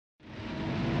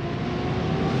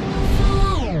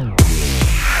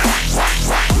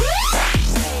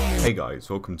Hey guys,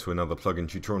 welcome to another plugin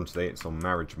tutorial. Today it's on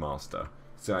Marriage Master.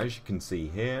 So as you can see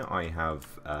here, I have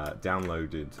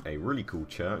downloaded a really cool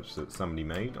church that somebody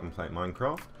made on playing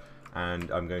Minecraft, and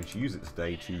I'm going to use it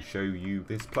today to show you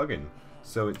this plugin.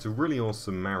 So it's a really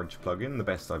awesome marriage plugin, the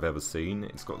best I've ever seen.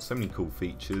 It's got so many cool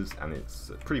features and it's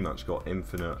pretty much got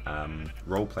infinite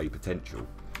roleplay potential.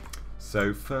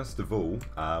 So first of all,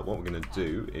 what we're going to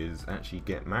do is actually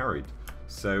get married.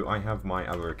 So I have my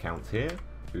other account here,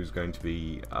 who's going to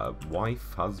be a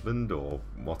wife, husband, or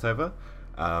whatever.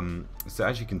 So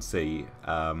as you can see,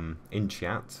 in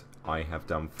chat, I have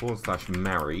done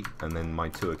 /marry and then my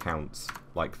two accounts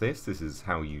like this. This is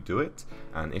how you do it.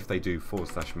 And if they do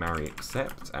 /marry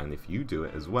accept, and if you do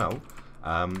it as well,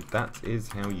 that is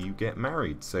how you get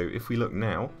married. So if we look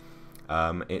now,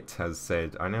 it has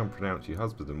said, I now pronounce you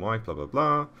husband and wife, blah,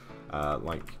 blah, blah,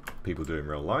 like people do in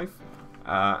real life.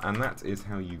 And that is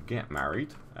how you get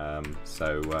married.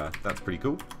 So that's pretty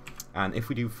cool. And if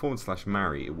we do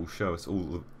 /marry, it will show us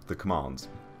all of the commands.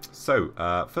 So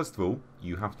first of all,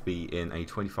 you have to be in a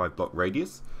 25 block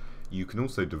radius. You can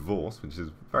also divorce, which is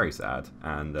very sad,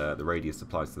 and the radius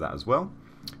applies to that as well.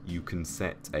 You can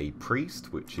set a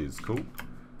priest, which is cool.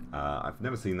 I've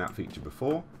never seen that feature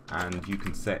before. And you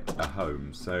can set a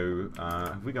home. So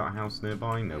have we got a house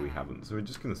nearby? No, we haven't. So we're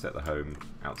just going to set the home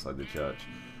outside the church.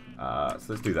 So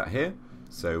let's do that here.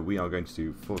 So we are going to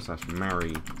do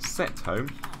 /marry set home,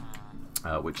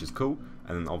 which is cool.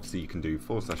 And then obviously you can do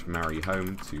 /marry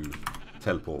home to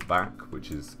teleport back,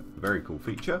 which is a very cool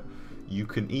feature. You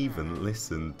can even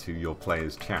listen to your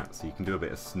players' chat, so you can do a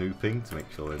bit of snooping to make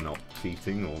sure they're not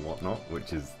cheating or whatnot,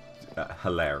 which is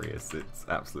hilarious. It's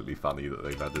absolutely funny that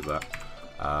they've added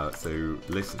that. So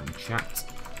listen, chat,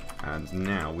 and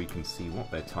now we can see what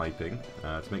they're typing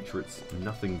to make sure it's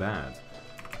nothing bad.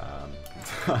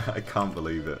 I can't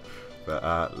believe it,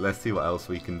 but let's see what else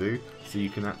we can do. So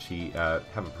you can actually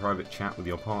have a private chat with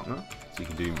your partner, so you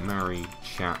can do marry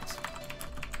chat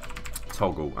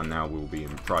toggle, and now we'll be in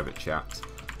private chat,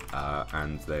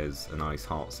 and there's a nice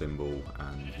heart symbol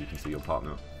and you can see your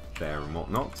partner there and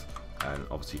whatnot, and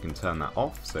obviously you can turn that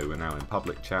off, so we're now in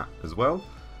public chat as well.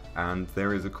 And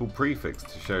there is a cool prefix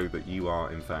to show that you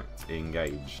are in fact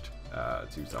engaged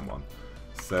to someone.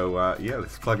 So yeah,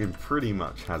 this plugin pretty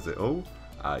much has it all.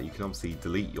 You can obviously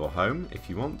delete your home if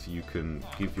you want. You can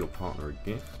give your partner a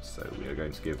gift. So we are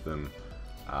going to give them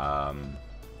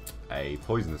a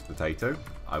poisonous potato.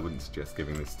 I wouldn't suggest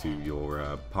giving this to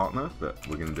your partner, but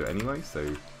we're going to do it anyway.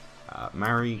 So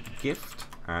marry gift,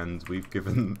 and we've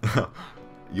given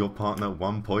your partner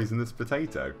one poisonous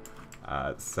potato.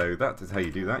 So that is how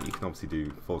you do that. You can obviously do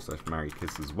 /marry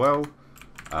kiss as well.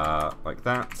 Like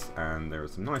that, and there are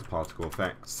some nice particle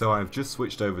effects. So I've just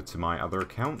switched over to my other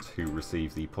account who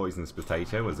received the poisonous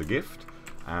potato as a gift,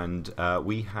 and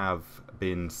we have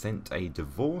been sent a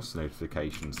divorce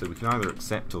notification, so we can either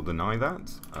accept or deny that.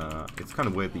 It's kind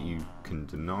of weird that you can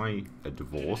deny a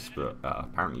divorce, but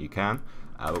apparently you can.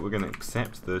 But we're going to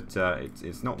accept that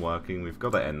it's not working, we've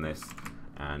got to end this,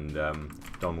 and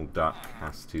Donald Duck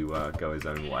has to go his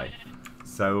own way.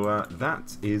 So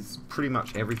that is pretty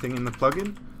much everything in the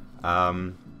plugin.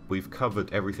 We've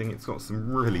covered everything. It's got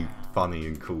some really funny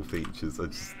and cool features.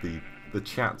 The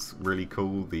chat's really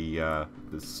cool. The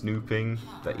snooping,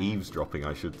 the eavesdropping,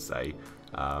 I should say,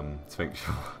 to make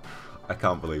sure. I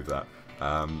can't believe that.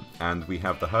 And we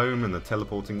have the home and the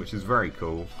teleporting, which is very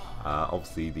cool.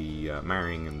 Obviously the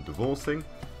marrying and divorcing.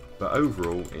 But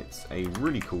overall, it's a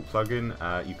really cool plugin.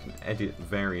 You can edit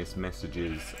various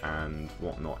messages and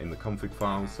whatnot in the config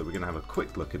files, so we're going to have a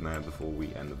quick look in there before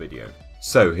we end the video.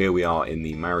 So here we are in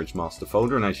the Marriage Master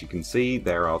folder, and as you can see,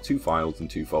 there are two files and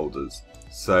two folders.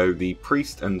 So the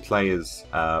priest and players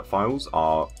files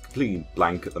are completely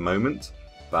blank at the moment,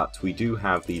 but we do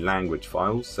have the language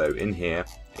files. So in here,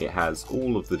 it has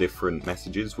all of the different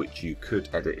messages which you could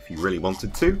edit if you really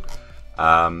wanted to.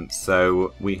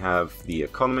 So we have the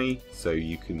economy, so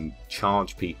you can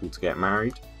charge people to get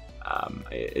married.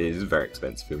 It is very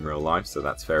expensive in real life, so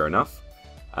that's fair enough.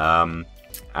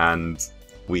 And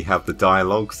we have the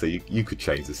dialogue, so you could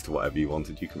change this to whatever you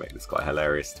wanted. You can make this quite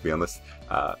hilarious, to be honest.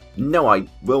 No, I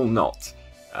will not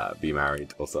be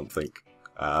married, or something.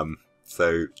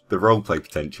 So the roleplay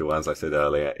potential, as I said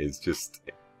earlier, is just,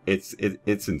 it's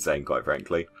insane, quite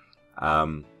frankly.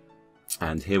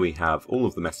 And here we have all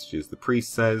of the messages the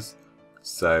priest says,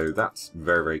 so that's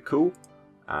very, very cool.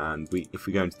 And if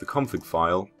we go into the config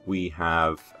file, we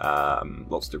have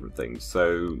lots of different things.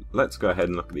 So let's go ahead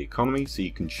and look at the economy. So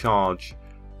you can charge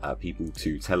people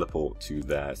to teleport to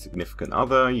their significant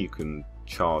other. You can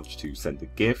charge to send a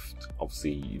gift.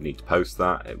 Obviously, you need to post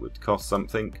that. It would cost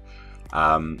something.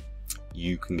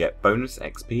 You can get bonus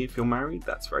XP if you're married,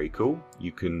 that's very cool.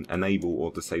 You can enable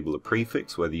or disable a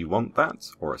prefix, whether you want that,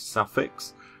 or a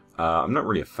suffix. I'm not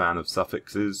really a fan of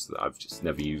suffixes, I've just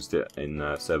never used it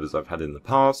in servers I've had in the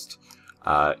past.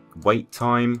 Wait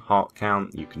time, heart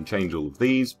count, you can change all of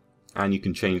these, and you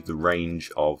can change the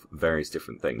range of various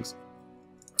different things.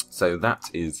 So that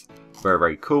is very,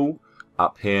 very cool.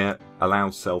 Up here, allow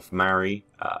self-marry,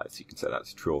 so you can set that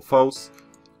to true or false.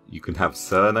 You can have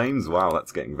surnames, wow,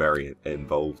 that's getting very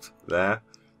involved there.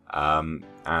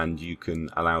 And you can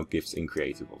allow gifts in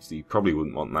creative, obviously you probably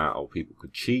wouldn't want that or people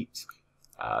could cheat.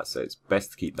 So it's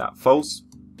best to keep that false.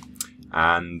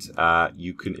 And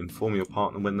you can inform your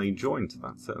partner when they join to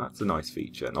that, so that's a nice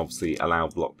feature. And obviously allow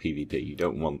block PvP, you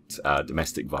don't want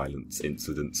domestic violence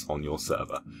incidents on your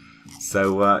server.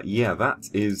 So yeah, that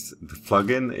is the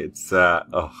plugin. It's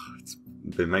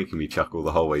been making me chuckle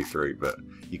the whole way through, but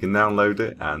you can download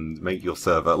it and make your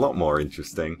server a lot more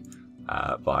interesting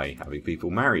by having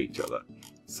people marry each other.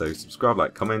 So subscribe,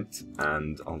 like, comment,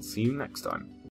 and I'll see you next time.